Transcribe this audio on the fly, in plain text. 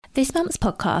This month's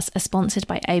podcasts are sponsored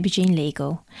by Aubergine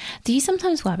Legal. Do you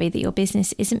sometimes worry that your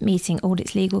business isn't meeting all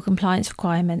its legal compliance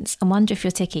requirements and wonder if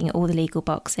you're ticking all the legal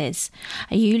boxes?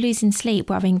 Are you losing sleep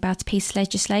worrying about a piece of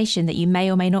legislation that you may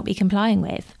or may not be complying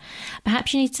with?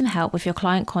 Perhaps you need some help with your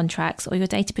client contracts or your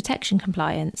data protection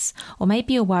compliance. Or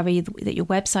maybe you're worried that your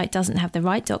website doesn't have the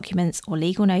right documents or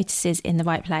legal notices in the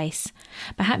right place.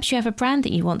 Perhaps you have a brand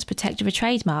that you want to protect with a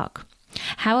trademark.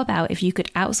 How about if you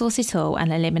could outsource it all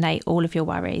and eliminate all of your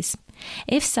worries?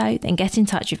 If so, then get in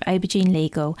touch with Aubergine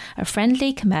Legal, a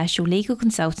friendly commercial legal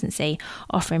consultancy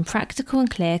offering practical and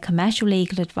clear commercial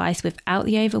legal advice without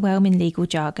the overwhelming legal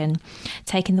jargon,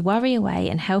 taking the worry away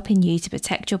and helping you to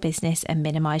protect your business and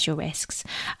minimise your risks.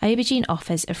 Aubergine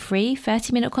offers a free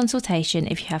 30-minute consultation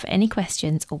if you have any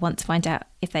questions or want to find out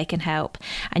if they can help,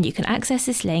 and you can access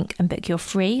this link and book your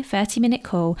free 30-minute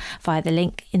call via the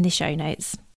link in the show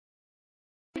notes.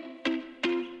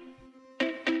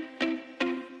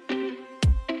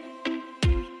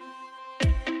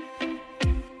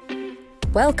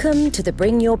 Welcome to the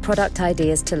Bring Your Product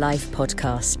Ideas to Life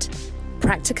podcast.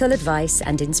 Practical advice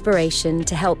and inspiration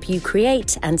to help you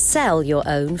create and sell your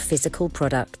own physical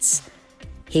products.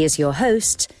 Here's your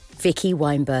host, Vicky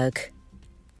Weinberg.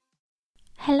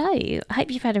 Hello, I hope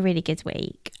you've had a really good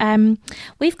week.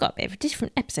 We've got a bit of a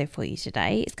different episode for you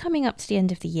today. It's coming up to the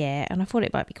end of the year and I thought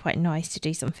it might be quite nice to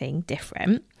do something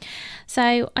different.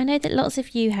 So I know that lots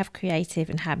of you have creative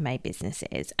and handmade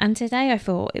businesses, and today I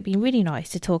thought it'd be really nice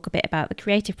to talk a bit about the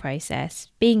creative process,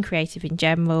 being creative in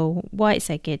general, why it's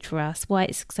so good for us, why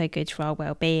it's so good for our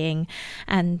well-being,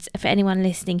 and for anyone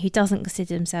listening who doesn't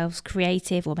consider themselves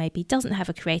creative or maybe doesn't have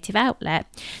a creative outlet,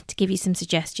 to give you some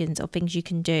suggestions of things you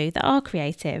can do that are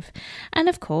creative. And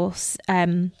of course,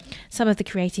 some of the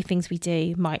creative things we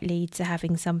do might lead to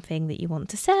having something that you want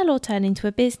to sell or turn into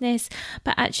a business,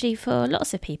 but actually for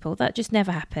lots of people that just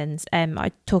never happens.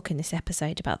 I talk in this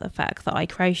episode about the fact that I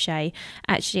crochet.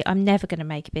 Actually, I'm never going to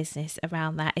make a business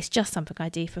around that. It's just something I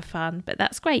do for fun, but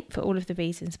that's great for all of the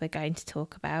reasons we're going to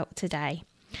talk about today.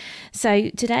 So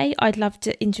today I'd love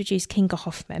to introduce Kinga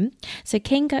Hoffman. So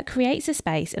Kinga creates a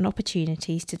space and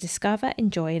opportunities to discover,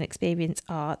 enjoy and experience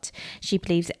art. She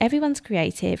believes that everyone's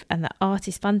creative and that art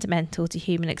is fundamental to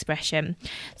human expression.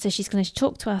 So she's going to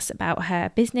talk to us about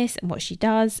her business and what she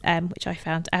does, which I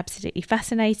found absolutely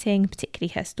fascinating,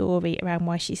 particularly her story around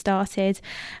why she started.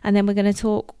 And then we're going to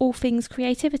talk all things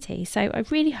creativity. So I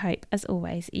really hope, as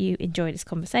always, you enjoy this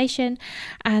conversation.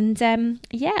 And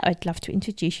I'd love to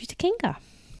introduce you to Kinga.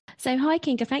 So hi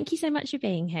Kinga, thank you so much for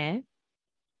being here.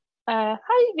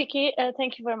 Hi Vicky,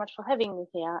 thank you very much for having me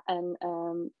here. And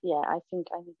I think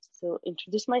I need to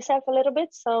introduce myself a little bit.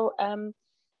 So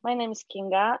my name is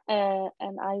Kinga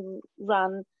and I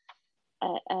run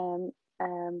a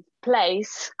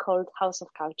place called House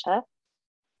of Culture.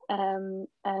 This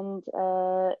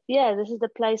is the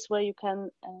place where you can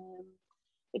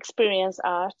experience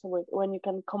art, when you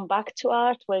can come back to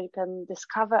art, where you can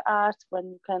discover art, when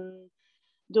you can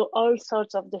do all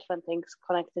sorts of different things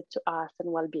connected to art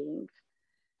and well-being.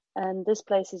 And this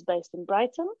place is based in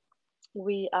Brighton.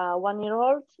 We are 1 year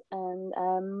old and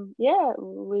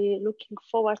we're looking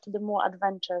forward to the more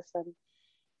adventures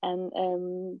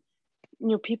and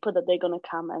new people that they're going to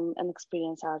come and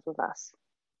experience art with us.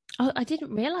 Oh, I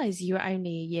didn't realise you were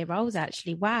only a year old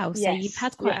actually. Wow. So yes,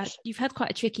 you've had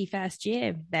quite a tricky first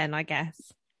year then, I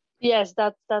guess. Yes,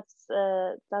 that's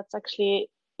actually,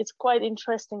 it's quite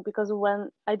interesting because when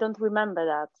I don't remember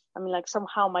that, I mean, like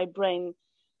somehow my brain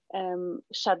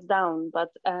shuts down.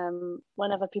 But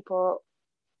whenever people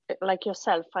like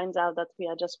yourself finds out that we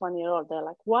are just 1 year old, they're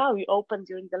like, "Wow, you opened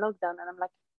during the lockdown," and I'm like,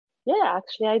 "Yeah,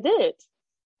 actually, I did.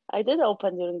 I did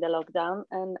open during the lockdown,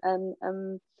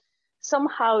 and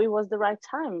somehow it was the right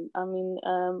time. I mean,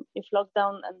 if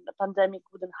lockdown and the pandemic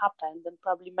wouldn't happen, then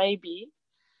probably maybe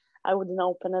I wouldn't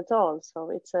open at all. So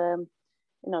it's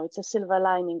it's a silver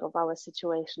lining of our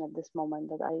situation at this moment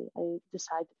that I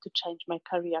decided to change my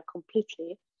career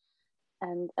completely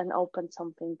and open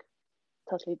something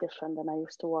totally different than I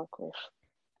used to work with.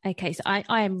 Okay, so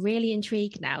I am really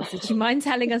intrigued now. So do you mind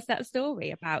telling us that story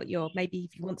about maybe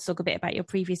if you want to talk a bit about your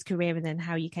previous career and then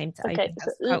how you came to open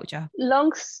House of Culture?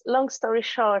 Long story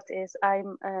short is I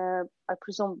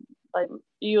presume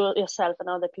you yourself and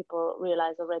other people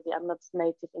realize already I'm not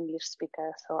native English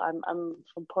speaker, so I'm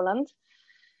from Poland.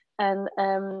 And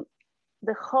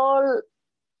the whole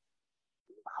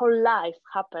life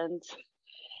happened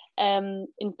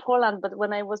in Poland. But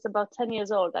when I was about 10 years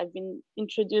old, I've been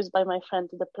introduced by my friend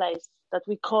to the place that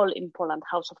we call in Poland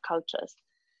House of Cultures.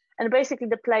 And basically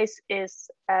the place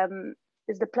is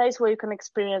the place where you can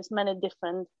experience many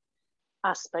different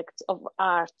aspects of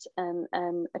art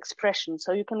and expression.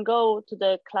 So you can go to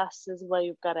the classes where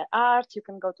you've got art, you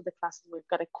can go to the classes where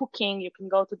you've got cooking, you can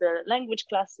go to the language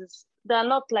classes. They're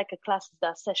not like a class,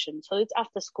 they're sessions. So it's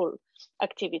after school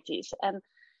activities. And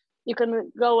you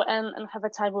can go and have a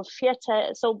time with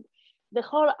theater. So the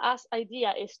whole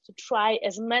idea is to try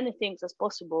as many things as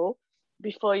possible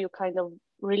before you kind of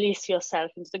release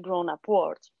yourself into the grown-up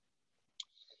world.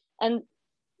 And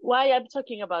why I'm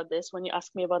talking about this when you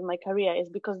ask me about my career is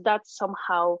because that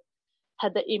somehow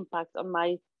had the impact on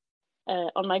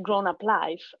my grown-up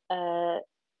life,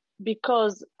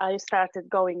 because I started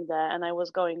going there, and I was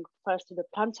going first to the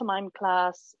pantomime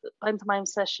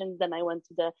session, then I went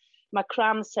to the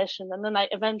macrame session, and then I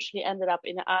eventually ended up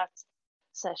in an art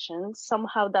session.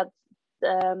 Somehow that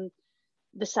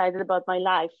decided about my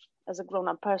life as a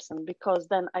grown-up person, because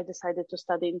then I decided to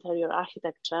study interior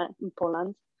architecture in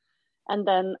Poland. And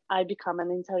then I become an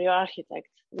interior architect,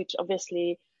 which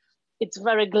obviously it's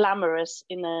very glamorous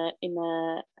in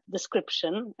a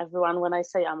description. Everyone, when I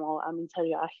say I'm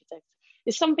interior architect,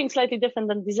 it's something slightly different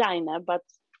than designer, but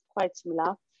quite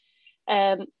similar.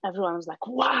 And everyone was like,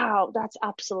 wow, that's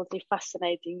absolutely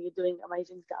fascinating. You're doing an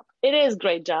amazing job. It is a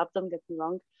great job, don't get me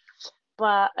wrong.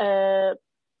 But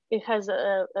it has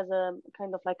a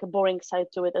kind of like a boring side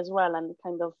to it as well, and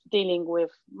kind of dealing with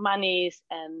monies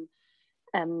and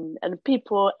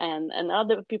people and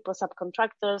other people,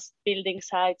 subcontractors, building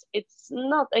sites. It's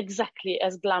not exactly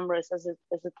as glamorous as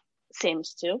it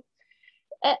seems to.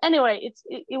 Anyway,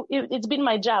 it's been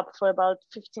my job for about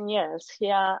 15 years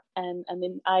here and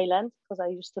in Ireland, because I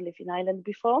used to live in Ireland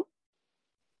before.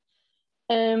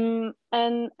 And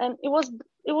it was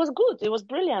good. It was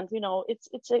brilliant. You know,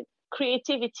 it's a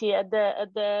creativity at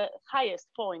the highest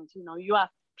point. You know, you are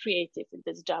creative in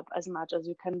this job as much as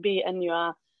you can be, and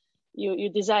you're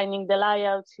designing the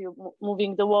layouts, you're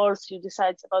moving the walls, you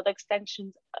decide about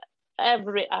extensions,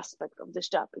 every aspect of this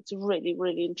job. It's really,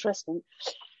 really interesting.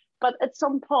 But at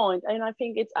some point, and I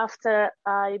think it's after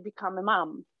I become a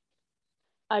mom,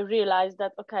 I realized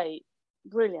that, okay,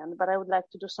 brilliant, but I would like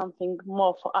to do something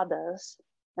more for others,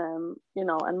 you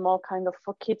know, and more kind of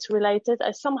for kids related.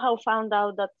 I somehow found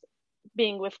out that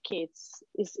being with kids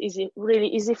is really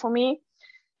easy for me.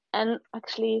 And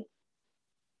actually,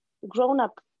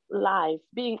 grown-up life,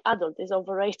 being adult, is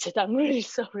overrated. I'm really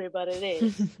sorry, but it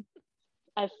is.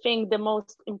 I think the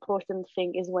most important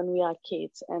thing is when we are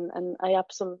kids, and I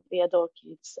absolutely adore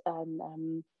kids,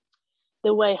 and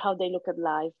the way how they look at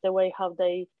life, the way how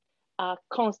they are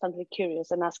constantly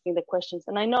curious and asking the questions.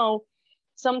 And I know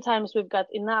sometimes we've got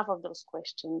enough of those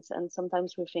questions, and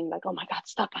sometimes we think like, oh my God,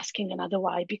 stop asking another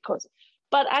why, because,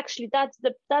 but actually that's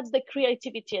the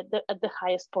creativity at the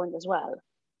highest point as well,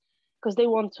 because they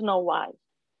want to know why,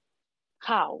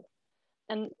 how,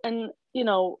 and you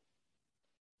know,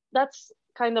 that's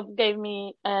kind of gave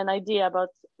me an idea about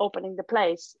opening the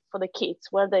place for the kids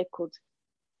where they could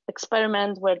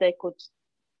experiment, where they could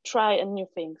try new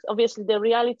things. Obviously, the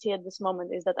reality at this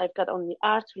moment is that I've got only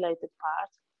art-related part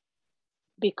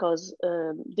because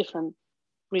different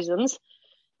reasons,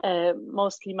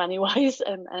 mostly money-wise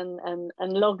and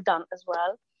lockdown as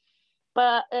well.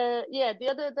 But yeah,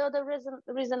 the other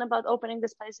reason about opening the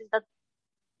space is that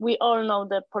we all know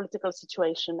the political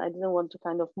situation. I didn't want to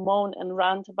kind of moan and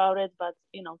rant about it, but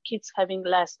you know, kids having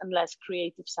less and less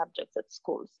creative subjects at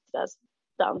schools, that's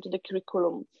down to the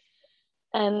curriculum,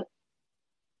 and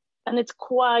it's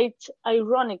quite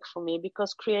ironic for me,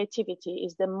 because creativity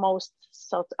is the most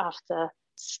sought after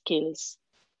skills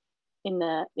in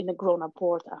a grown-up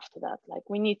world after that. Like,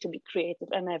 we need to be creative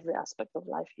in every aspect of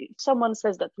life. If someone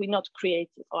says that we're not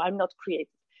creative or I'm not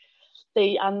creative,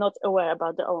 they are not aware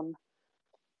about their own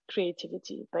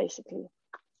creativity, basically.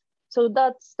 So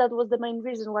that was the main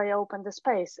reason why I opened the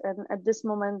space. And at this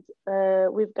moment,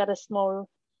 we've got a small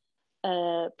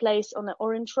place on the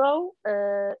Orange Row.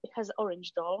 It has an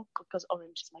orange door because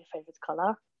orange is my favorite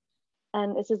color.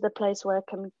 And this is the place where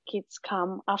kids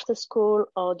come after school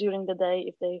or during the day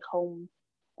if they're home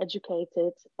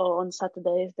educated, or on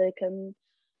Saturdays they can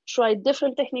try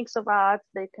different techniques of art.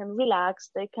 They can relax.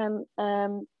 They can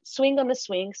swing on the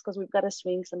swings, because we've got a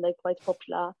swings and they're quite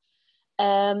popular.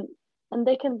 And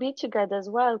they can be together as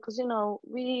well, because, you know,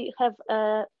 we have,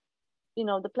 you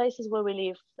know, the places where we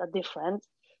live are different.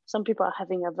 Some people are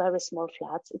having a very small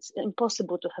flat. It's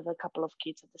impossible to have a couple of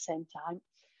kids at the same time.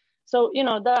 So, you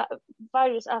know, there are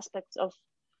various aspects of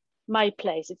my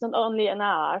place. It's not only an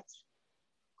art,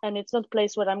 and it's not a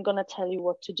place where I'm going to tell you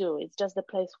what to do. It's just a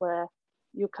place where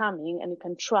you're coming and you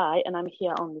can try, and I'm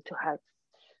here only to help.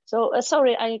 So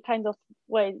sorry, I kind of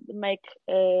I made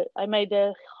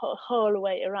the whole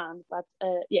way around, but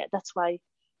yeah, that's why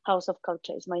House of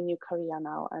Culture is my new career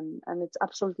now, and it's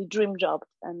absolutely dream job,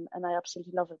 and I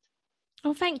absolutely love it.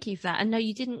 Oh, thank you for that. And no,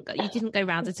 you didn't go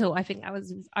round at all. I think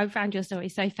I found your story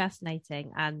so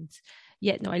fascinating, and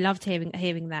yet no, I loved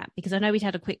hearing that, because I know we'd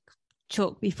had a quick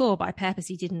talk before, but I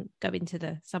purposely didn't go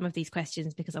into some of these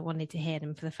questions because I wanted to hear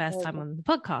them for the first time on the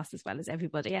podcast as well as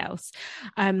everybody else.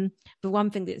 But one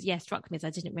thing that struck me is I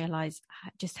didn't realise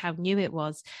just how new it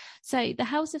was. So the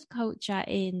House of Culture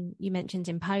you mentioned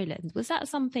in Poland, was that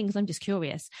something, because I'm just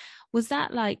curious, was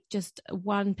that like just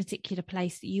one particular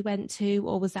place that you went to,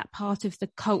 or was that part of the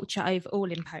culture overall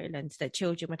in Poland that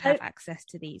children would have access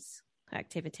to these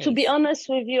activities? To be honest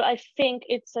with you, I think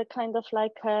it's a kind of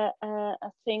like a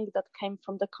thing that came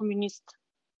from the communist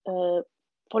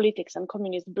politics and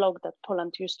communist bloc that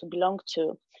Poland used to belong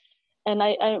to, and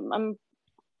I'm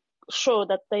sure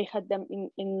that they had them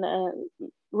in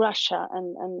Russia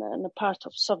and a part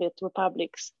of Soviet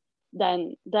republics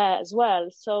then there as well.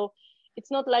 So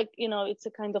it's not like, it's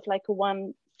a kind of like a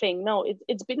one thing. No,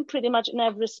 it's been pretty much in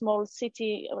every small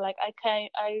city. Like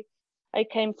I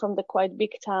came from the quite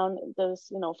big town. There's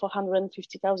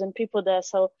 450,000 people there.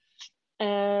 So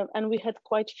and we had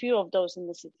quite few of those in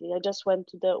the city. I just went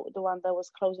to the one that was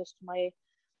closest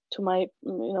to my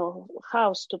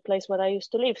house, to place where I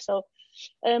used to live. So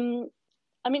I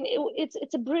mean,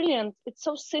 it's a brilliant. It's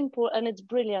so simple and it's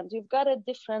brilliant. You've got a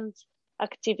different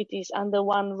activities under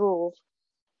one roof,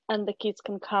 and the kids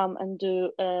can come and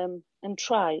do and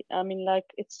try. I mean, like,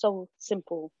 it's so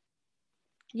simple.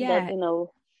 Yeah. That,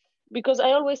 because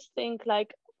I always think,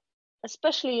 like,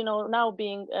 especially now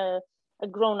being a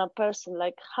grown-up person,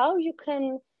 like how you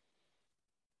can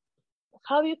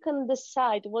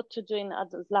decide what to do in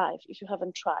adult life if you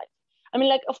haven't tried. I mean,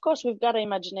 like, of course we've got an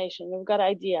imagination, we've got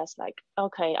ideas, like,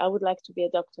 okay, I would like to be a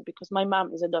doctor because my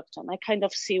mom is a doctor and I kind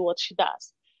of see what she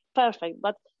does. Perfect.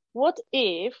 But what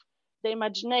if the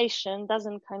imagination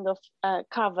doesn't kind of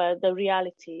cover the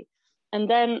reality? And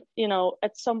then,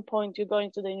 at some point you're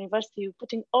going to the university, you're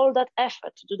putting all that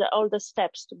effort to do all the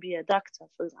steps to be a doctor,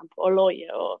 for example, or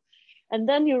lawyer, and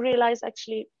then you realize,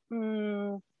 actually,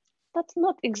 that's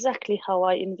not exactly how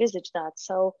I envisage that.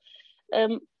 So,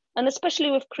 and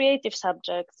especially with creative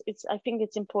subjects, I think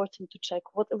it's important to check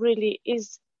what really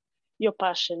is your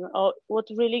passion, or what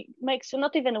really makes you,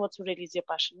 not even what really is your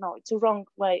passion. No, it's a wrong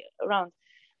way around.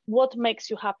 What makes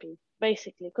you happy,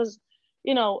 basically? Because,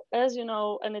 as you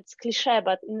know, and it's cliche,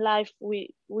 but in life, we're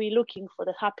looking for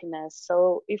the happiness.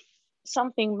 So if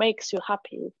something makes you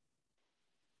happy,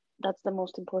 that's the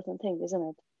most important thing, isn't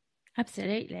it?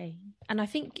 Absolutely. And I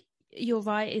think you're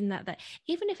right in that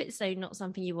even if it's not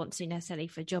something you want to necessarily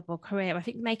for a job or career, I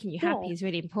think making you happy is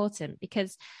really important,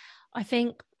 because I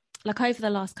think, like, over the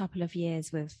last couple of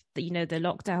years with the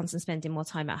lockdowns and spending more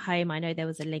time at home, I know there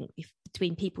was a link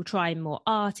between people trying more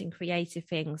art and creative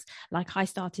things. Like, I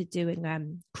started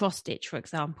doing cross stitch, for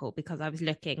example, because I was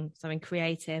looking something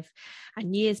creative,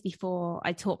 and years before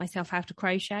I taught myself how to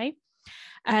crochet.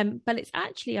 But it's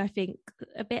actually, I think,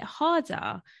 a bit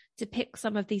harder to pick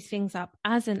some of these things up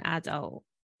as an adult,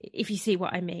 if you see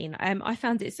what I mean. I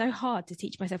found it so hard to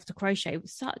teach myself to crochet. It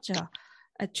was such a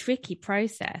tricky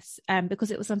process,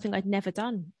 because it was something I'd never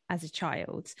done as a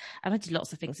child. And I did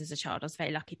lots of things as a child. I was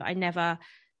very lucky, but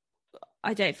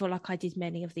I don't feel like I did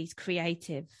many of these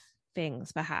creative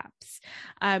things, perhaps.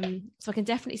 So I can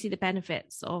definitely see the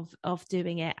benefits of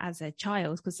doing it as a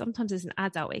child, because sometimes as an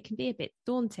adult it can be a bit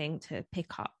daunting to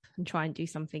pick up and try and do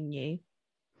something new.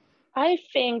 I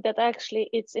think that actually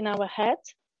it's in our head,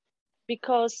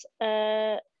 because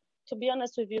to be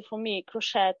honest with you, for me,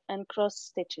 crochet and cross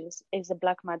stitches is a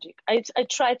black magic. I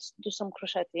tried to do some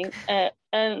crocheting,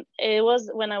 and it was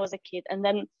when I was a kid, and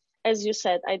then, as you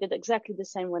said, I did exactly the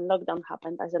same when lockdown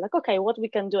happened. I said, like, okay, what we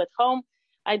can do at home,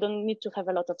 I don't need to have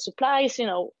a lot of supplies,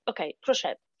 okay,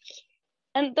 crochet.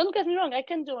 And don't get me wrong, I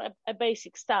can do a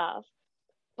basic stuff,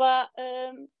 but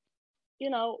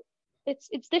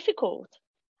it's difficult.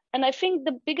 And I think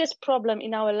the biggest problem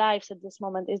in our lives at this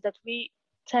moment is that we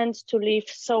tend to live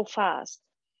so fast.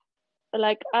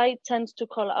 Like, I tend to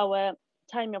call our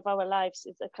time of our lives,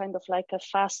 it's a kind of like a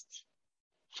fast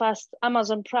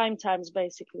Amazon Prime times,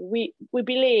 basically. We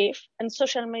believe, and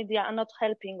social media are not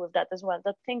helping with that as well,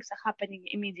 that things are happening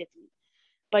immediately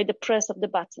by the press of the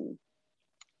button.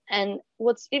 And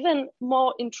what's even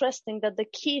more interesting, that the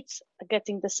kids are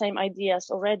getting the same ideas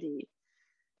already.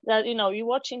 That, you're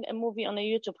watching a movie on a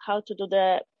YouTube, how to do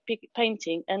the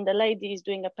painting, and the lady is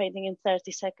doing a painting in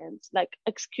 30 seconds. Like,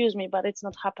 excuse me, but it's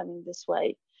not happening this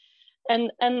way. And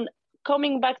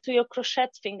coming back to your crochet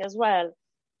thing as well,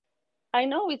 I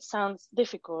know it sounds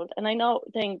difficult, and I know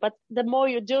but the more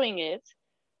you're doing it,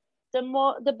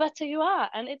 the better you are.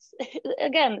 And it's,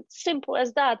 again, simple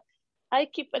as that. I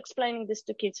keep explaining this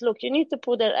to kids. Look, you need to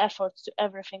put their efforts to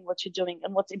everything what you're doing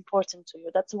and what's important to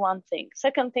you. That's one thing.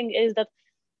 Second thing is that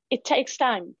it takes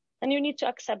time, and you need to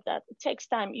accept that it takes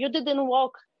time. You didn't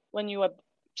walk when you were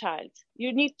a child.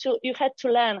 You had to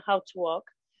learn how to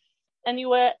walk, and you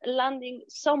were landing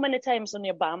so many times on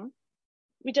your bum.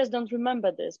 We just don't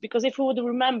remember this, because if we would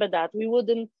remember that, we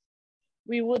wouldn't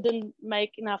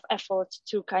make enough effort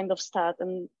to kind of start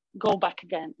and go back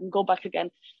again and go back again.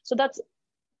 So that's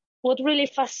what really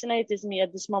fascinates me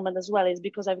at this moment as well, is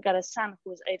because I've got a son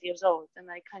who is 8 years old, and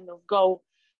I kind of go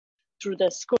through the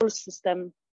school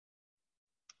system.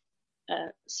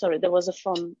 Sorry, there was a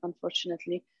phone,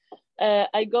 unfortunately.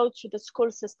 I go through the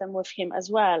school system with him as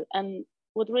well. And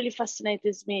what really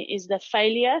fascinates me is the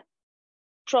failure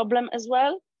problem as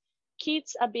well.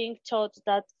 Kids are being taught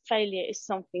that failure is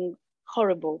something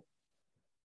horrible,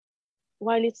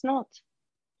 while it's not.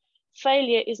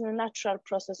 Failure is a natural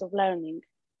process of learning.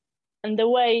 And the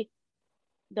way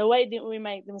that we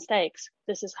make the mistakes,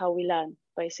 this is how we learn,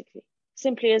 basically.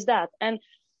 Simply as that. And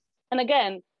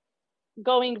again,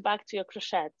 going back to your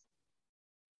crochet,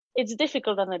 it's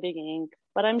difficult in the beginning,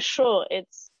 but I'm sure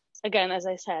it's, again, as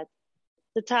I said,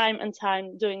 the time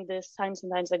doing this times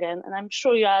and times again, and I'm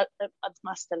sure you are at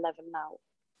master level now.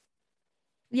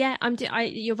 Yeah,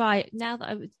 you're right. Now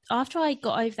that after I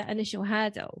got over that initial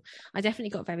hurdle, I definitely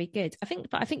got very good. I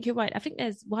think you're right. I think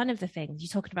there's one of the things you're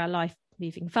talking about, life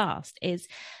moving fast, is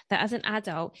that as an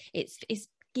adult, it's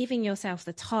giving yourself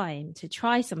the time to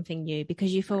try something new,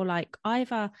 because you feel like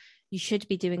either you should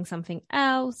be doing something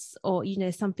else, or, you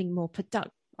know, something more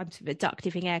productive. I'm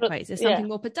productive in air quotes. There's something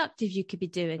more productive you could be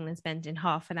doing than spending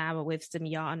half an hour with some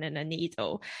yarn and a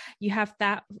needle. You have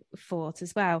that thought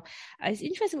as well. It's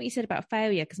interesting what you said about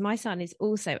failure, because my son is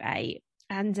also 8,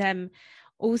 and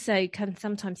also can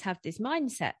sometimes have this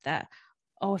mindset that,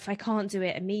 oh, if I can't do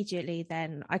it immediately,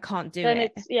 then I can't do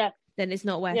it. Then it's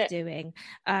not worth doing.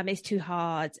 It's too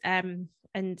hard. And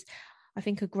I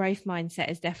think a growth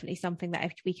mindset is definitely something that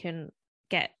if we can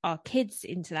get our kids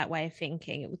into that way of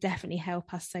thinking, it will definitely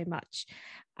help us so much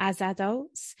as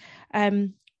adults.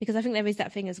 Because I think there is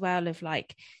that thing as well of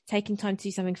like taking time to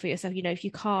do something for yourself. You know, if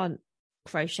you can't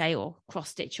crochet or cross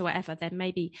stitch or whatever, then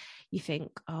maybe you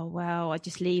think, oh, well, I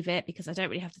just leave it because I don't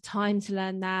really have the time to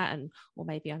learn that, or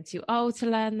maybe I'm too old to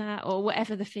learn that, or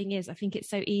whatever the thing is. I think it's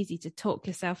so easy to talk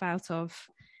yourself out of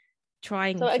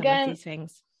trying some of these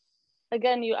things.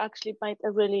 Again, you actually made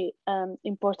a really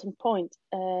important point.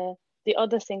 The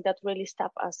other thing that really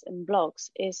stops us in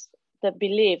blogs is the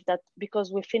belief that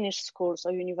because we finish schools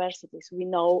or universities, we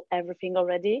know everything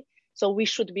already. So we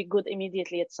should be good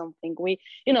immediately at something. We,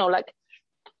 you know, like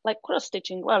cross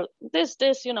stitching. Well, this,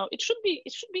 you know, it should be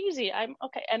easy. I'm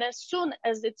okay. And as soon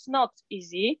as it's not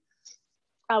easy,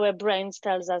 our brains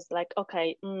tells us like,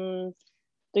 okay, do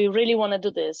you really want to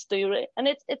do this? And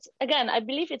it's again, I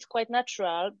believe it's quite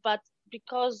natural, but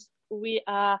because we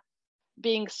are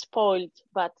being spoiled,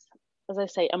 but as I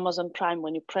say, Amazon Prime,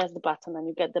 when you press the button and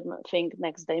you get the thing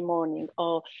next day morning,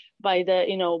 or by the,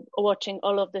 you know, watching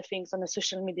all of the things on the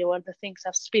social media where the things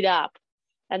have speed up,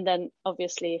 and then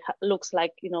obviously looks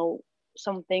like, you know,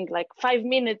 something like 5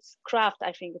 minutes craft.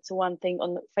 I think it's one thing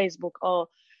on Facebook or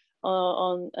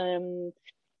on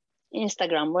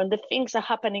Instagram, when the things are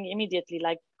happening immediately,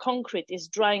 like concrete is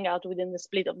drying out within the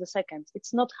split of the second.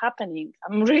 It's not happening.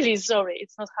 I'm really sorry.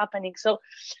 It's not happening. So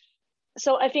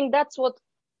I think that's what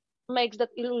makes that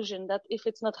illusion that if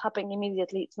it's not happening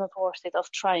immediately, it's not worth it of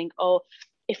trying, or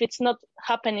if it's not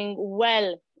happening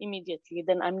well immediately,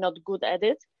 then I'm not good at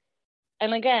it.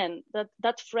 And again,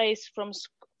 that phrase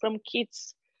from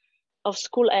kids of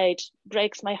school age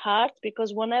breaks my heart,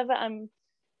 because whenever I'm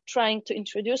trying to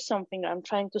introduce something, I'm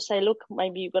trying to say, look,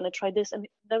 maybe you're going to try this, and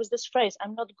there was this phrase,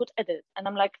 I'm not good at it. And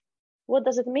I'm like, what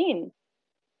does it mean?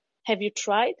 Have you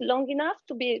tried long enough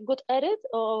to be good at it?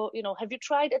 Or, you know, have you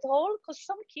tried at all? Because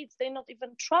some kids, they're not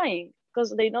even trying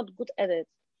because they're not good at it.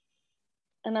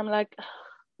 And I'm like,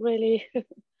 really?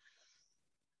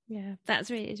 Yeah, is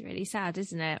really sad,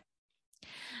 isn't it?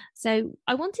 So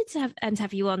I wanted to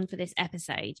have you on for this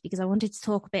episode because I wanted to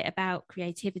talk a bit about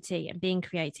creativity and being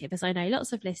creative, as I know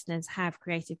lots of listeners have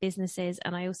creative businesses,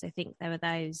 and I also think there are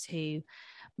those who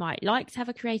might like to have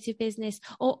a creative business,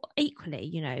 or equally,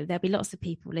 you know, there'll be lots of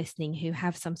people listening who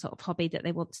have some sort of hobby that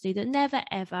they want to do that never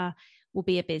ever will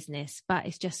be a business, but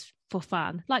it's just for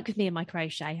fun. Like with me and my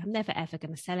crochet, I'm never ever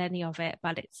going to sell any of it,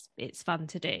 but it's fun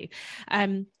to do.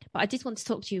 But I did want to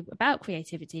talk to you about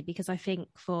creativity because I think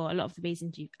for a lot of the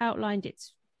reasons you've outlined,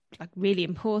 it's like really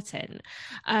important.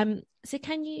 So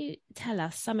can you tell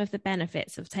us some of the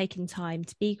benefits of taking time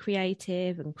to be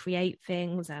creative and create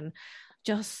things and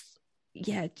just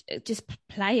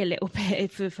play a little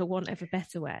bit, for want of a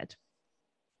better word?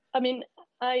 I mean,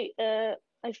 I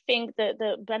think that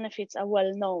the benefits are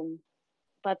well known,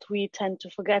 but we tend to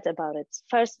forget about it.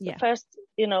 First,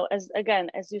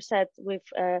 as you said, with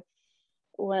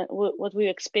what we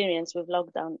experienced with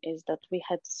lockdown is that we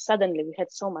had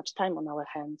so much time on our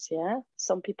hands. Yeah,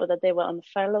 some people that they were on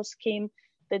furlough scheme,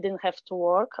 they didn't have to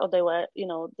work, or they were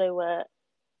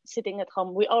sitting at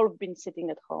home. We all been sitting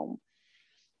at home,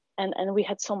 and we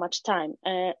had so much time.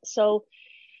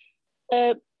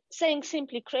 Saying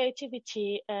simply,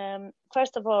 creativity,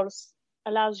 first of all,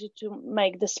 allows you to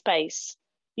make the space.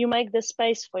 You make the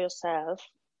space for yourself.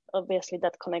 Obviously,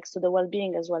 that connects to the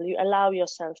well-being as well. You allow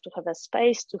yourself to have a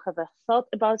space, to have a thought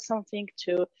about something,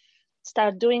 to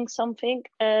start doing something,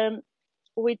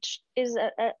 which is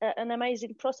an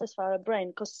amazing process for our brain,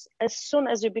 because as soon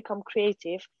as you become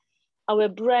creative, our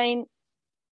brain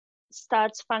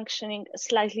starts functioning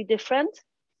slightly different.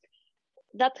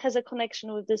 That has a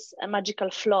connection with this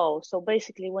magical flow. So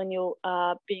basically, when you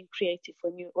are being creative,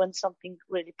 when something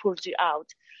really pulls you out,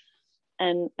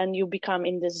 and you become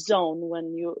in this zone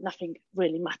when nothing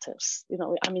really matters.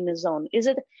 I'm in a zone.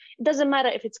 It doesn't matter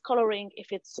if it's coloring,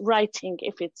 if it's writing,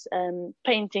 if it's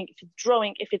painting, if it's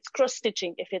drawing, if it's cross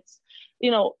stitching, if it's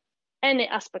any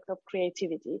aspect of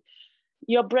creativity.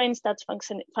 Your brain starts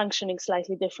functioning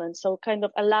slightly different. So kind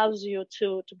of allows you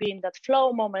to be in that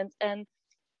flow moment, and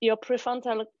your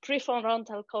prefrontal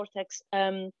cortex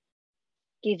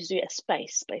gives you a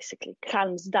space, basically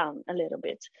calms down a little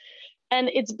bit. And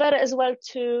it's better as well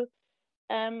to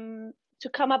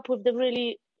come up with the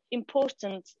really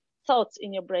important thoughts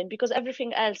in your brain, because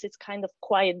everything else is kind of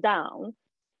quiet down.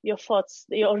 Your thoughts,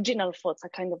 your original thoughts, are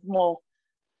kind of more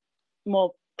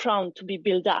prone to be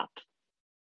built up.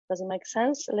 Does it make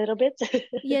sense a little bit?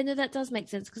 Yeah, no, that does make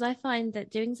sense, because I find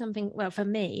that doing something, well, for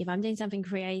me, if I'm doing something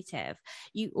creative,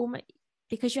 you almost,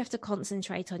 because you have to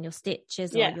concentrate on your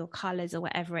stitches or your colors or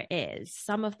whatever it is,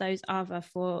 some of those other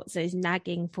thoughts, those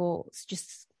nagging thoughts,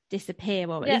 just disappear,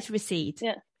 or at least recede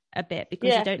a bit,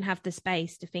 because you don't have the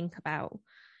space to think about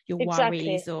your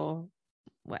worries or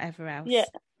whatever else. Yeah,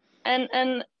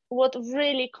 and what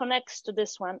really connects to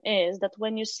this one is that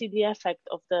when you see the effect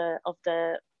of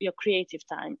your creative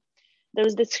time, there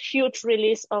is this huge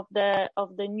release of the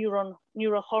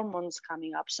neurohormones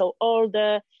coming up. So all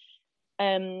the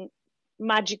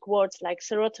magic words like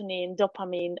serotonin,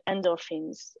 dopamine,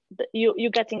 endorphins, you're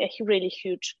getting a really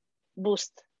huge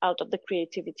boost out of the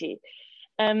creativity.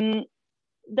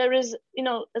 There is,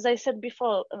 as I said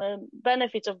before,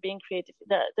 benefits of being creative.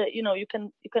 You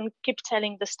can keep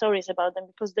telling the stories about them,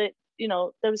 because there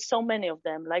is so many of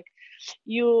them. Like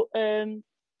you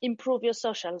improve your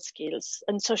social skills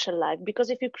and social life,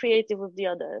 because if you're creative with the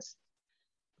others,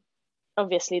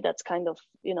 obviously that's kind of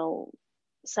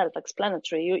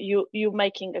self-explanatory. You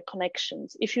making a connection.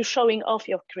 If you're showing off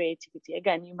your creativity,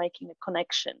 again, you're making a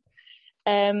connection.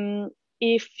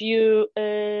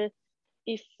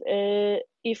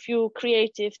 If you're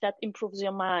creative, that improves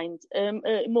your mind,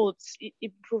 moods, it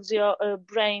improves your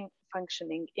brain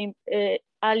functioning,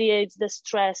 alleviates the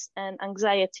stress and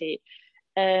anxiety.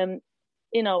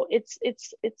 It's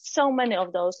so many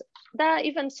of those. There are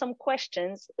even some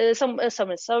questions, some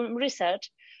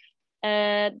research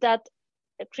that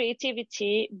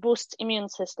creativity boosts immune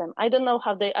system. I don't know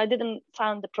how I didn't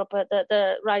find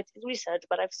the right research,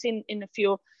 but I've seen in a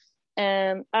few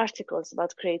articles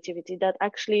about creativity that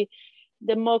actually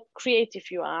the more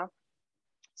creative you are,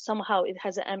 somehow it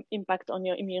has an impact on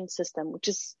your immune system, which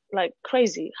is like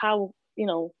crazy how,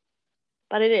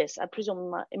 but it is. I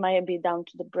presume it might be down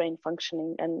to the brain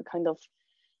functioning and kind of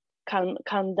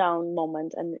calm down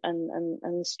moment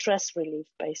and stress relief,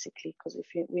 basically, because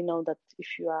we know that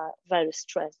if you are very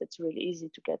stressed, it's really easy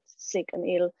to get sick and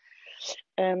ill.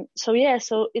 So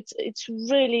it's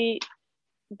really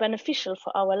beneficial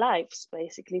for our lives,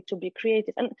 basically, to be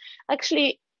creative. And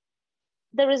actually,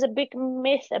 there is a big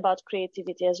myth about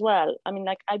creativity as well. I mean,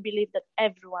 I believe that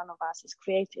every one of us is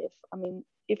creative. I mean,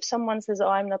 if someone says, "Oh,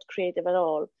 I'm not creative at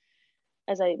all,"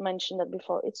 as I mentioned that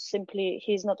before, it's simply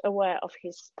he's not aware of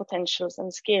his potentials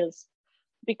and skills.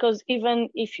 Because even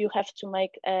if you have to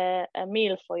make a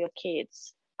meal for your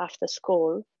kids after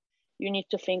school, you need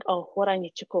to think, "Oh, what I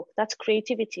need to cook." That's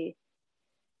creativity.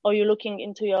 Or you're looking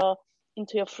into your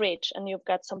fridge and you've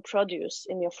got some produce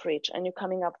in your fridge and you're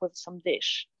coming up with some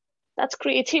dish. That's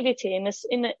creativity in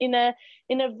a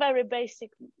very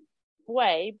basic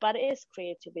way, but it is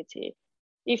creativity.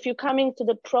 If you're coming to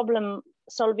the problem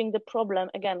solving the problem,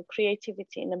 again,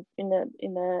 creativity in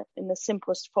the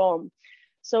simplest form.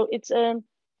 So it's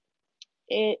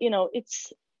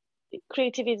it's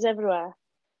creativity is everywhere,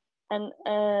 and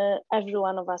every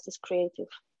one of us is creative.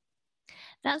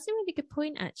 That's a really good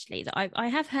point, actually, that I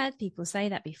have heard people say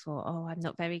that before. Oh, I'm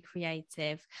not very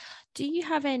creative. Do you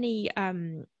have any,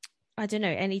 I don't know,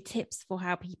 any tips for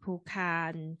how people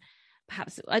can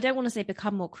perhaps, I don't want to say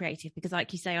become more creative, because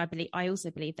like you say, I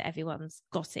also believe that everyone's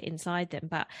got it inside them,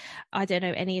 but I don't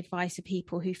know, any advice for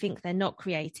people who think they're not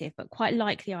creative, but quite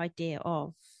like the idea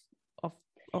of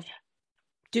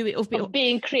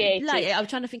being creative. Like, I'm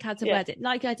trying to think how to word it.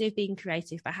 Like the idea of being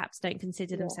creative, perhaps don't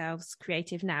consider themselves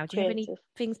creative now. Do you have any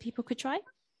things people could try?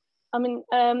 I mean,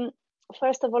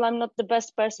 first of all, I'm not the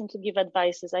best person to give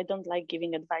advices. I don't like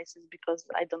giving advices because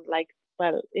I don't like,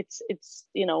 well, it's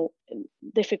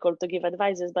difficult to give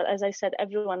advices. But as I said,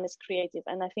 everyone is creative,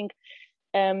 and I think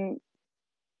the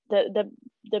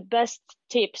best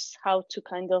tips how to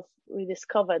kind of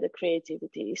rediscover the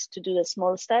creativity is to do the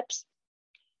small steps.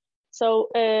 So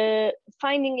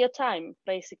finding your time,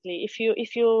 basically. If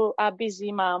you are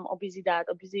busy mom or busy dad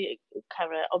or busy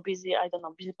career or busy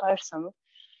person,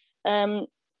 find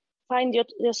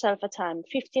yourself a time,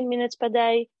 15 minutes per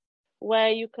day, where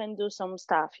you can do some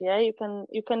stuff. Yeah, you can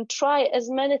try as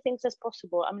many things as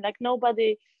possible. I mean, like,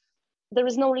 there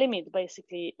is no limit,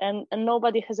 basically, and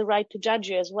nobody has a right to judge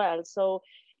you as well. So,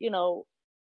 you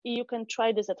can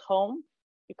try this at home.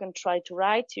 You can try to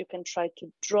write. You can try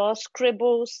to draw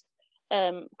scribbles.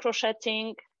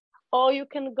 Crocheting, or you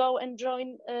can go and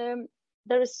join.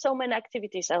 There is so many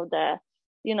activities out there.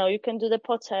 You can do the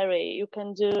pottery, you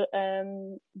can do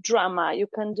drama, you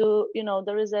can do.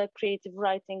 There is a creative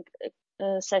writing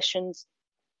sessions,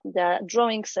 there are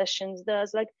drawing sessions.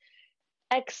 There's like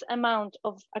X amount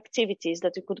of activities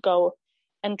that you could go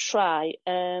and try.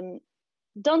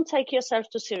 Don't take yourself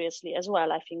too seriously as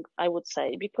well, I would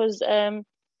say, because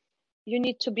you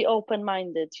need to be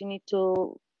open-minded. You need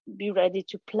to be ready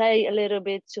to play a little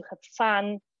bit, to have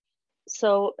fun.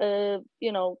 So,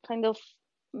 kind of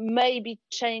maybe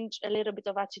change a little bit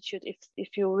of attitude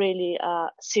if you really are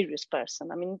a serious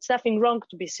person. I mean, it's nothing wrong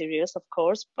to be serious, of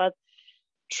course, but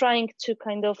trying to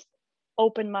kind of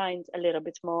open mind a little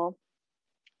bit more.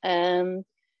 I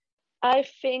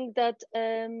think that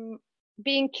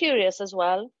being curious as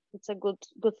well, it's a good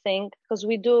thing, because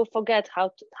we do forget how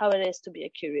it is to be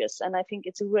curious. And I think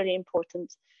it's a really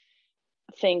important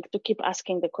thing to keep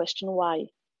asking the question why,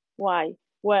 where,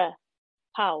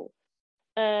 how,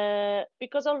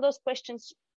 because all those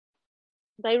questions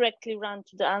directly run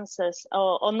to the answers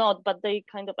or not, but they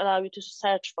kind of allow you to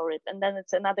search for it, and then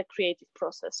it's another creative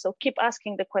process. So keep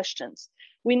asking the questions.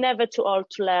 We're never too old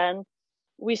to learn.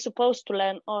 We're supposed to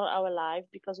learn all our life,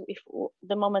 because if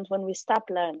the moment when we stop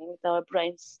learning, our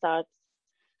brains start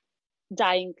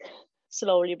dying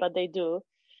slowly, but they do.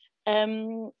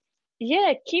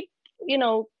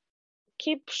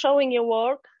 Keep showing your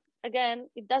work. Again,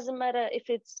 it doesn't matter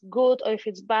if it's good or if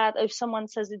it's bad, or if someone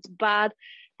says it's bad.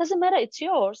 It doesn't matter. It's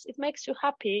yours. It makes you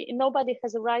happy. And nobody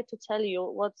has a right to tell you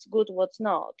what's good, what's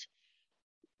not.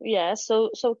 Yeah.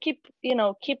 So keep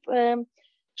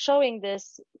showing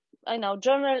this. I know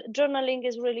journaling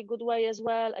is a really good way as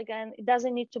well. Again, it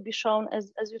doesn't need to be shown,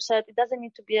 as you said. It doesn't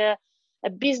need to be a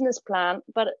business plan.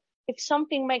 But if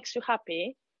something makes you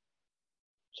happy,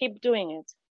 keep doing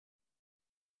it.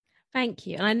 Thank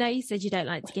you. And I know you said you don't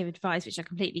like to give advice, which I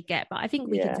completely get, but I think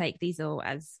we can take these all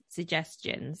as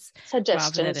suggestions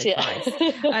rather than advice.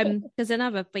 Because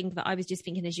another thing that I was just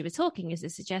thinking as you were talking is a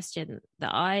suggestion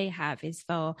that I have is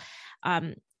for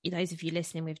those of you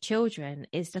listening with children,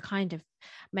 is to kind of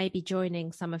maybe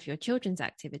joining some of your children's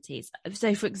activities.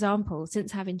 So, for example,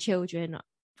 since having children,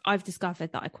 I've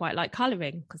discovered that I quite like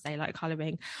colouring because they like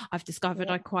colouring. I've discovered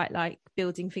I quite like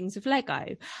building things with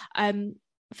Lego.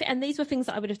 And these were things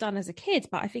that I would have done as a kid.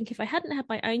 But I think if I hadn't had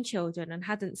my own children and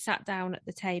hadn't sat down at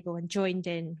the table and joined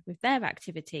in with their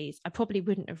activities, I probably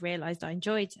wouldn't have realised I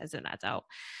enjoyed as an adult.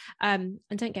 And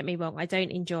don't get me wrong, I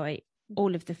don't enjoy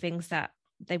all of the things that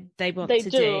they want to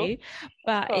do,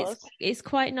 but it's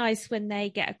quite nice when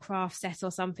they get a craft set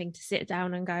or something to sit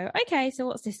down and go, okay, so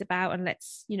what's this about, and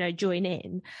let's join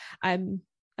in. And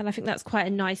I think that's quite a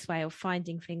nice way of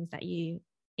finding things that you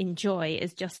enjoy,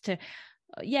 is just to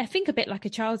think a bit like a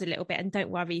child a little bit, and don't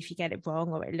worry if you get it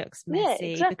wrong or it looks messy.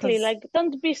 Yeah, exactly. Like,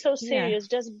 don't be so serious.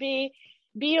 Just be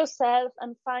yourself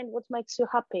and find what makes you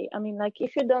happy. I mean, like,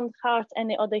 if you don't hurt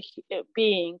any other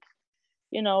being,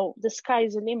 the sky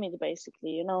is the limit,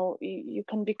 basically. You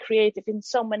can be creative in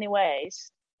so many ways.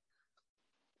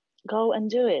 Go and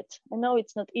do it. I know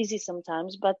it's not easy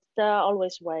sometimes, but there are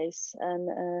always ways.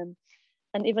 And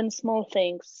and even small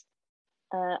things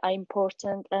are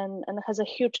important, and has a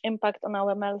huge impact on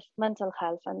our mental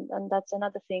health, and that's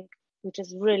another thing which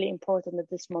is really important at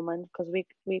this moment, because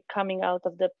we're coming out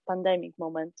of the pandemic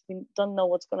moment. We don't know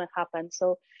what's going to happen,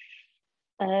 so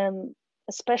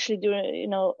especially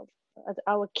during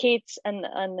our kids and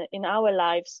in our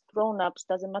lives, grown-ups,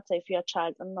 doesn't matter if you're a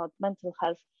child or not, mental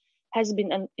health has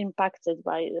been impacted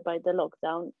by the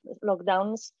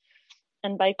lockdowns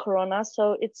and by corona.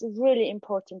 So it's really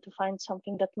important to find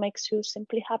something that makes you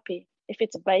simply happy. If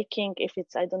it's baking, if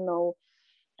it's, I don't know,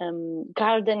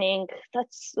 gardening,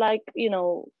 that's like,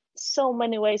 so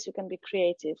many ways you can be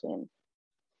creative in.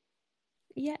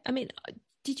 Yeah, I mean,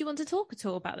 did you want to talk at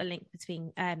all about the link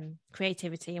between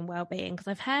creativity and well-being? Because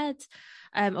I've heard,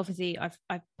 obviously, I've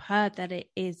heard that it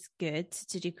is good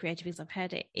to do creative things. I've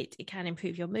heard it can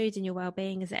improve your mood and your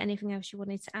well-being. Is there anything else you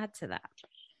wanted to add to that?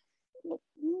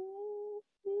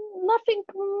 Nothing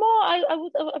more.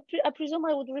 I presume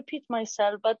I would repeat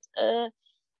myself, but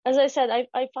as I said,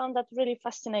 I found that really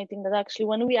fascinating, that actually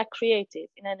when we are creative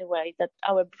in any way, that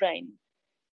our brain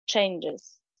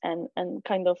changes and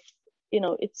kind of,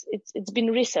 it's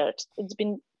been researched, it's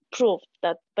been proved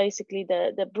that basically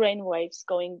the brain waves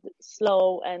going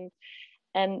slow and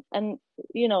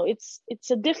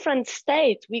it's a different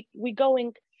state. We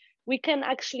can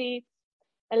actually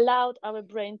allow our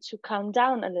brain to calm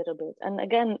down a little bit. And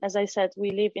again, as I said,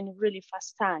 we live in really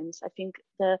fast times. I think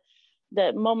the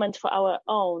moment for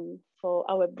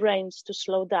our brains to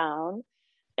slow down,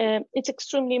 it's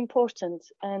extremely important.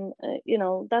 And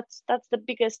that's the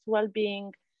biggest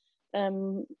well-being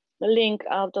link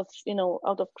out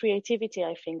of creativity.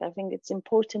 I think it's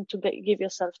important to give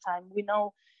yourself time. We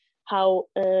know how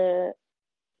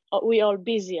we all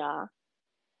busy are,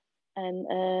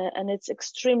 and it's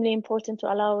extremely important to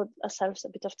allow ourselves a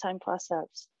bit of time for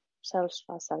ourselves.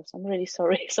 I'm really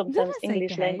sorry. Sometimes That's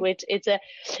English okay. language, it's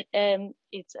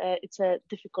a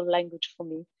difficult language for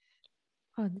me.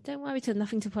 Oh, don't worry, there's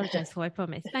nothing to apologise for, I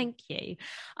promise. Thank you.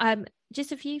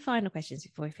 Just a few final questions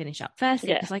before we finish up.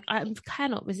 Firstly, because I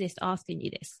cannot resist asking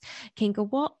you this, Kinga,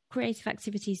 what creative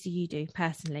activities do you do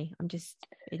personally? I'm just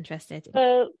interested.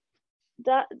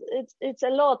 That it's a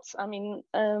lot. I mean,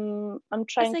 I'm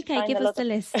trying to find give a us lot the of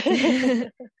list.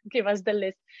 Give us the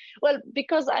list. Well,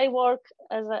 because I work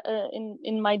as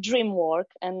in my dream work,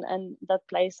 and that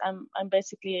place, I'm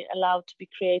basically allowed to be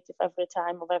creative every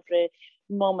time of every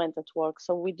moment at work.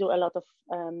 So we do a lot of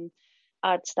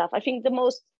art stuff. I think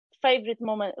my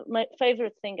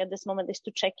favorite thing at this moment is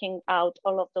to checking out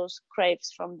all of those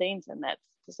craves from the internet.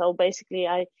 So basically,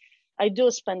 I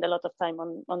do spend a lot of time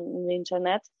on the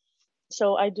internet.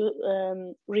 So I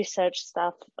do research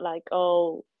stuff like,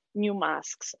 new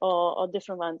masks or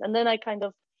different ones. And then I kind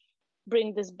of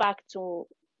bring this back to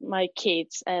my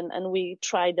kids and we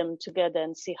try them together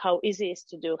and see how easy it is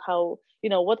to do, how,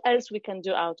 what else we can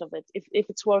do out of it if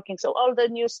it's working. So all the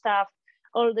new stuff,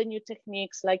 all the new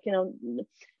techniques, like,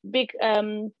 big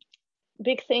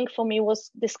thing for me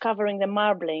was discovering the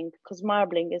marbling, because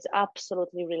marbling is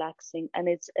absolutely relaxing, and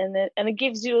it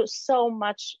gives you so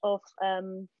much of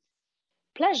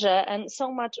pleasure and so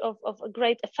much of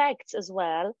great effects as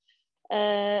well.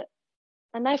 And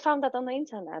I found that on the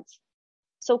internet.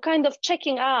 So kind of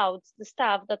checking out the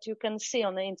stuff that you can see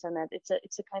on the internet, it's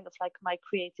a kind of like my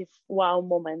creative wow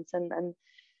moment,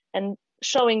 and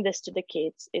showing this to the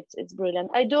kids, it's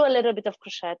brilliant. I do a little bit of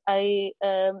crochet.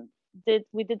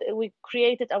 We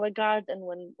created our garden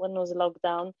when it was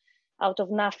lockdown out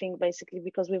of nothing, basically,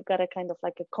 because we've got a kind of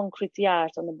like a concrete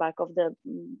yard on the back of the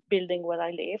building where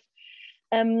I live.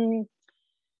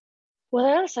 What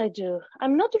else I do?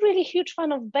 I'm not really a huge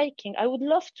fan of baking. I would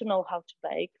love to know how to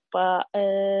bake, but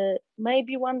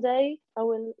maybe one day I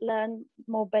will learn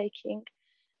more baking.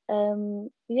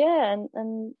 And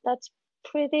that's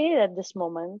pretty it at this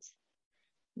moment.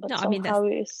 But no,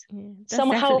 that's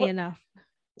definitely enough.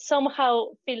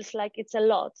 Somehow feels like it's a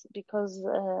lot because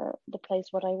the place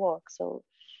where I work. So,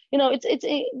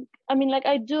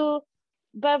 I do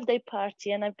birthday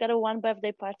party, and I've got one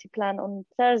birthday party planned on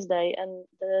Thursday, and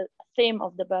the theme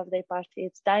of the birthday party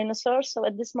is dinosaurs. So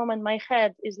at this moment my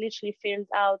head is literally filled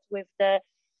out with the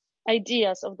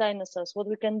ideas of dinosaurs, what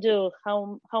we can do,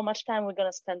 how much time we're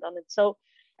going to spend on it. So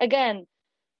again,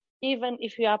 even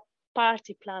if you are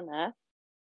party planner,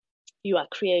 you are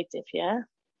creative, yeah,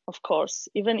 of course.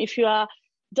 Even if you are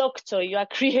doctor, you are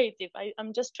creative.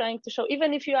 I'm just trying to show,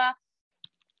 even if you are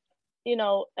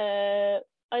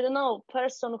I don't know,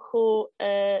 person who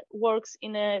works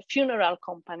in a funeral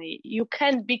company, you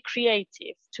can be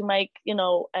creative to make,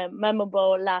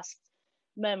 memorable last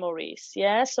memories.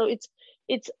 Yeah. So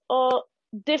it's all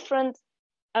different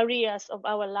areas of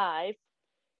our life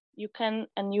you can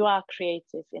and you are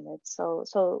creative in it.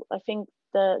 So I think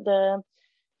the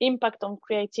impact on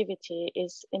creativity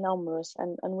is enormous,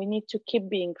 and we need to keep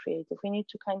being creative. We need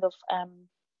to kind of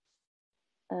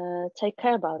take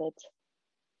care about it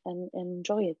and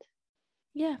enjoy it.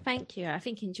 Yeah, thank you. I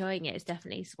think enjoying it is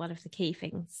definitely one of the key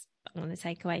things I want to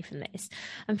take away from this.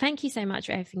 And thank you so much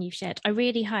for everything you've shared. I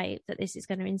really hope that this is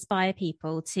going to inspire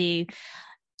people to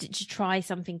try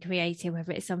something creative,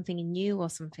 whether it's something new or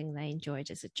something they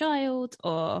enjoyed as a child,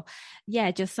 or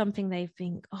just something they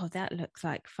think, oh, that looks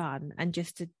like fun, and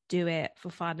just to do it for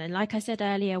fun. And like I said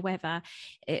earlier, whether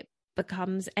it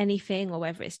becomes anything or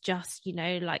whether it's just,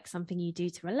 like something you do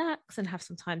to relax and have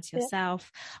some time to yourself,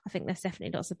 I think there's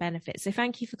definitely lots of benefits. So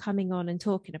thank you for coming on and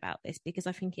talking about this, because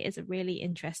I think it is a really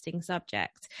interesting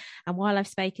subject. And while I've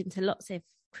spoken to lots of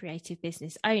creative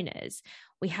business owners,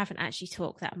 we haven't actually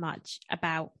talked that much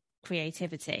about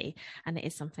creativity, and it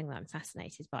is something that I'm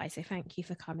fascinated by. So thank you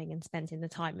for coming and spending the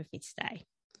time with me today.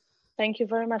 Thank you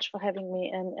very much for having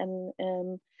me.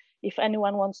 And if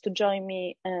anyone wants to join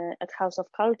me at House of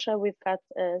Culture, we've got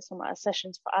some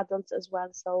sessions for adults as well.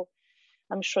 So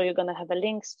I'm sure you're going to have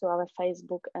links to our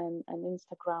Facebook and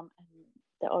Instagram,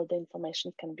 and all the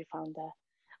information can be found there.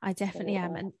 I definitely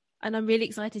am. And I'm really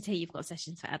excited to hear you've got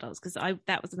sessions for adults, because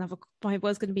that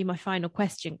was going to be my final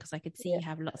question, because I could see you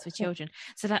have lots of children.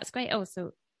 So that's great. Oh,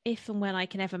 so if and when I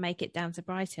can ever make it down to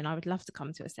Brighton, I would love to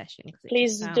come to a session.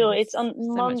 Please do. It's on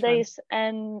Mondays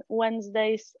and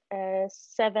Wednesdays,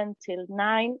 7 till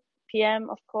 9 p.m.,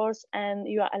 of course, and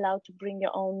you are allowed to bring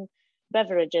your own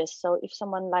beverages. So if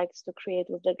someone likes to create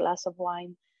with a glass of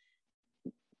wine,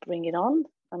 bring it on.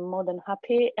 I'm more than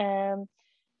happy.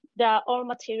 There are all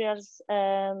materials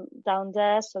down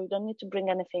there, so you don't need to bring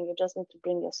anything. You just need to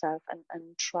bring yourself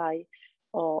and try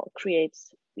or create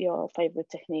your favorite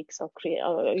techniques, or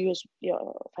use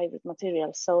your favorite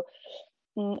materials. So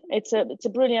it's a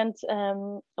brilliant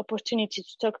opportunity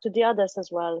to talk to the others as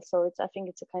well. So I think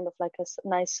it's a kind of like a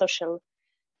nice social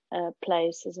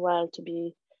place as well to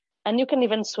be. And you can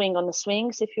even swing on the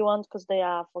swings if you want, because they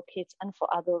are for kids and for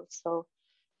adults. So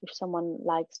if someone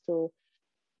likes to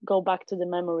go back to the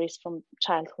memories from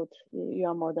childhood, you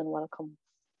are more than welcome.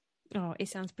 Oh, it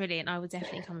sounds brilliant. I will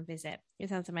definitely come and visit. It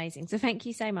sounds amazing. So thank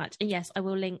you so much. And yes, I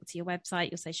will link to your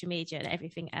website, your social media, and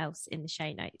everything else in the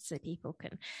show notes so people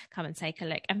can come and take a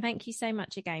look. And thank you so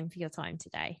much again for your time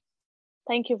today.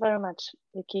 Thank you very much,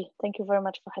 Vicky. Thank you very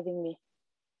much for having me.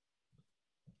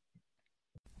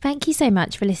 Thank you so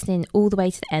much for listening all the way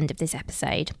to the end of this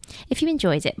episode. If you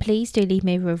enjoyed it, please do leave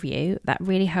me a review. That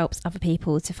really helps other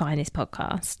people to find this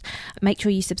podcast. Make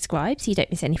sure you subscribe so you don't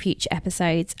miss any future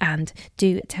episodes, and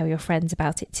do tell your friends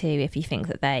about it too if you think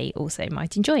that they also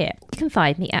might enjoy it. You can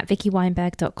find me at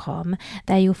vickyweinberg.com.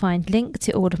 There you'll find link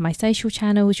to all of my social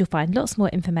channels. You'll find lots more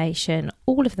information,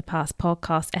 all of the past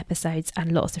podcast episodes,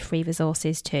 and lots of free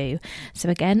resources too. So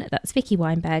again, that's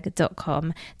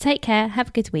vickyweinberg.com. Take care, have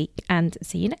a good week, and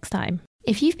see you next time.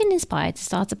 If you've been inspired to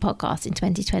start a podcast in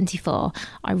 2024,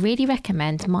 I really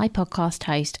recommend my podcast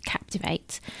host,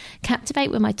 Captivate.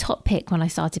 Captivate were my top pick when I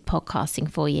started podcasting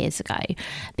 4 years ago,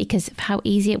 because of how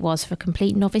easy it was for a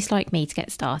complete novice like me to get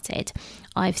started.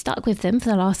 I've stuck with them for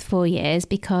the last 4 years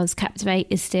because Captivate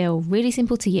is still really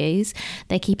simple to use.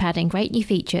 They keep adding great new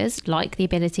features, like the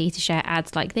ability to share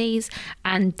ads like these,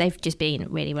 and they've just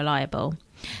been really reliable.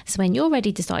 So when you're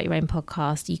ready to start your own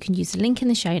podcast, you can use the link in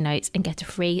the show notes and get a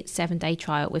free 7-day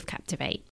trial with Captivate.